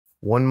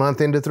1 month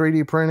into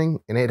 3D printing,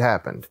 and it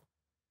happened.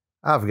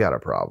 I've got a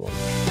problem.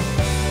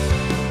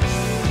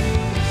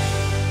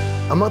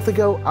 A month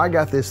ago, I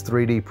got this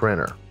 3D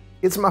printer.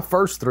 It's my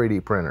first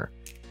 3D printer.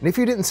 And if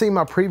you didn't see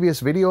my previous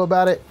video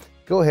about it,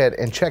 go ahead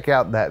and check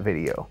out that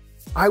video.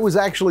 I was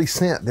actually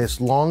sent this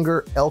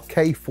Longer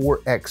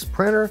LK4 X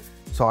Printer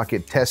so I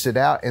could test it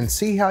out and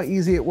see how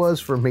easy it was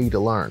for me to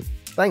learn.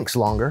 Thanks,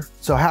 Longer.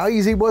 So how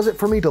easy was it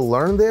for me to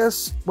learn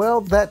this? Well,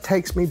 that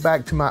takes me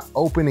back to my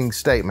opening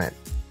statement.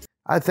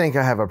 I think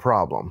I have a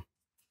problem.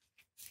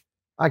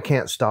 I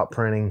can't stop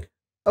printing.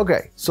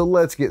 Okay, so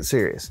let's get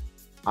serious.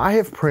 I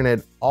have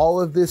printed all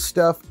of this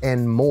stuff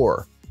and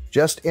more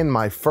just in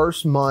my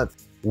first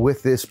month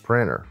with this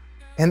printer.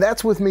 And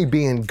that's with me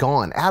being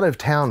gone out of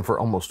town for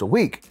almost a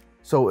week.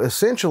 So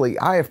essentially,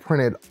 I have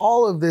printed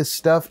all of this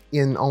stuff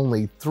in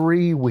only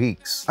 3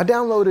 weeks. I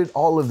downloaded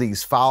all of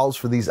these files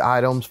for these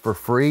items for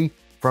free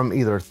from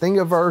either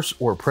Thingiverse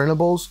or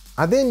Printables.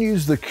 I then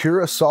used the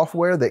Cura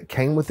software that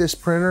came with this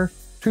printer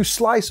to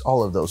slice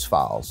all of those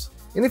files.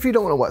 And if you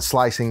don't know what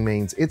slicing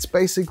means, it's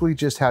basically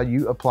just how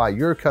you apply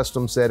your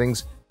custom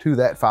settings to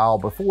that file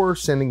before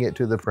sending it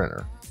to the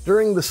printer.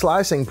 During the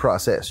slicing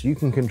process, you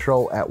can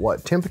control at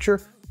what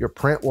temperature your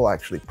print will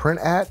actually print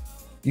at.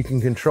 You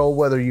can control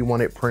whether you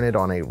want it printed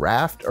on a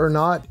raft or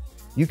not.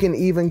 You can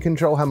even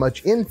control how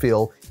much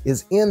infill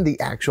is in the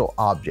actual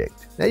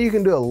object. Now you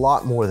can do a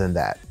lot more than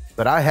that,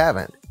 but I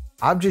haven't.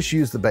 I've just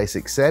used the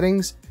basic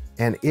settings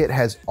and it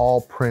has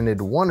all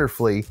printed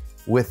wonderfully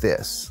with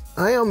this.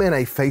 I am in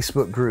a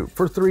Facebook group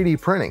for 3D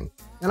printing,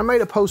 and I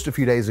made a post a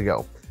few days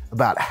ago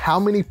about how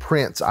many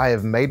prints I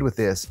have made with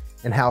this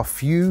and how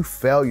few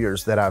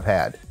failures that I've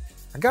had.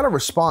 I got a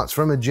response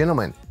from a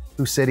gentleman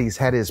who said he's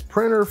had his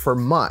printer for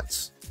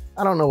months.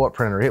 I don't know what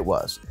printer it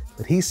was,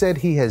 but he said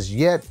he has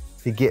yet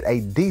to get a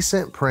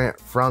decent print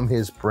from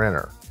his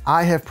printer.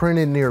 I have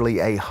printed nearly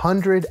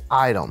 100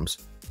 items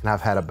and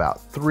I've had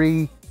about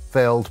 3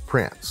 failed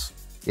prints.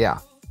 Yeah,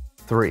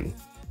 3.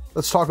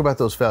 Let's talk about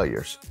those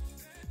failures.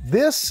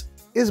 This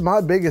is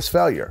my biggest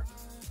failure.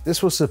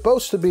 This was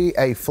supposed to be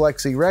a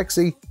Flexi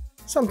Rexy,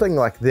 something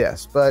like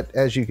this, but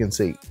as you can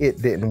see,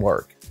 it didn't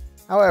work.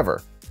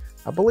 However,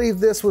 I believe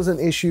this was an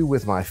issue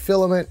with my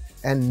filament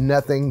and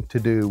nothing to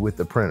do with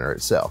the printer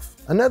itself.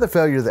 Another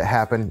failure that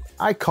happened,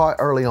 I caught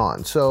early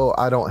on, so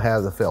I don't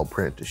have the failed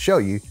print to show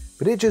you,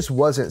 but it just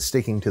wasn't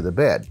sticking to the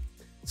bed.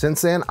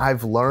 Since then,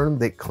 I've learned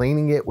that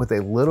cleaning it with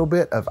a little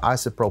bit of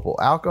isopropyl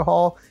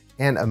alcohol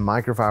and a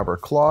microfiber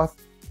cloth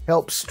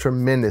helps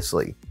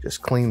tremendously.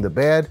 Just clean the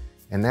bed,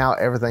 and now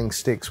everything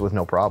sticks with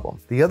no problem.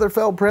 The other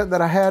failed print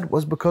that I had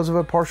was because of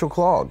a partial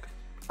clog.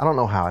 I don't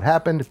know how it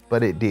happened,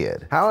 but it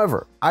did.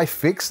 However, I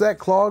fixed that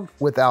clog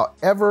without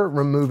ever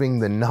removing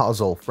the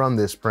nozzle from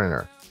this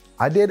printer.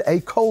 I did a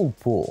cold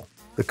pull.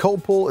 The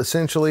cold pull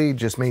essentially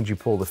just means you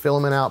pull the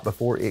filament out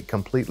before it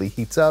completely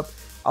heats up.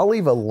 I'll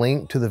leave a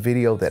link to the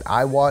video that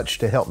I watched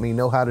to help me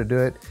know how to do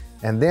it.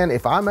 And then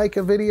if I make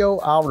a video,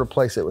 I'll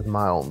replace it with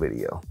my own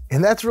video.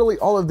 And that's really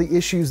all of the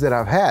issues that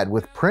I've had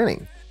with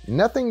printing.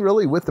 Nothing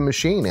really with the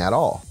machine at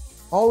all.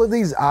 All of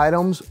these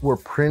items were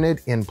printed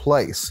in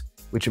place,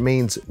 which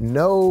means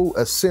no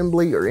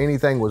assembly or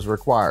anything was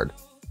required.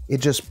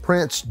 It just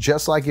prints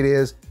just like it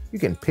is. You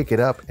can pick it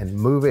up and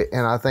move it,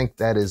 and I think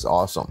that is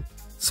awesome.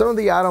 Some of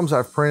the items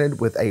I've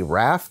printed with a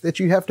raft that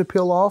you have to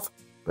peel off,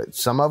 but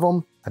some of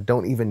them I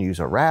don't even use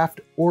a raft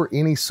or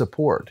any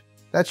support.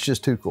 That's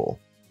just too cool.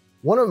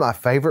 One of my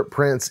favorite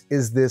prints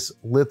is this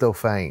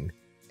lithophane,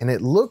 and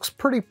it looks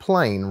pretty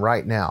plain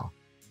right now.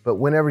 But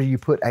whenever you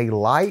put a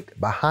light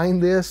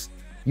behind this,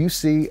 you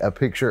see a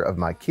picture of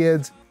my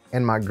kids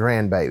and my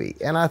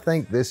grandbaby, and I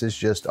think this is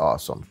just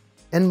awesome.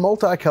 And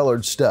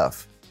multicolored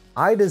stuff.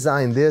 I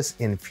designed this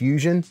in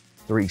Fusion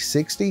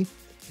 360,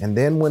 and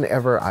then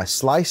whenever I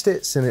sliced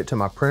it, sent it to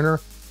my printer,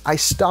 I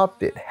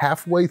stopped it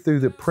halfway through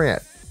the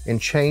print and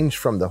changed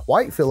from the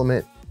white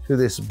filament to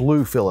this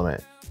blue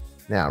filament.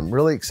 Now, I'm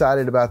really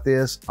excited about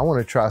this. I want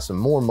to try some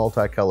more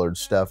multicolored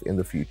stuff in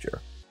the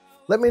future.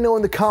 Let me know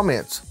in the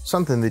comments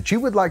something that you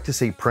would like to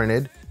see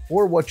printed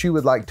or what you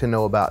would like to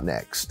know about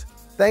next.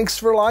 Thanks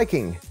for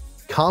liking,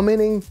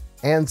 commenting,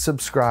 and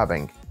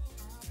subscribing.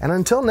 And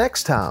until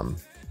next time,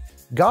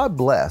 God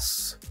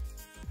bless.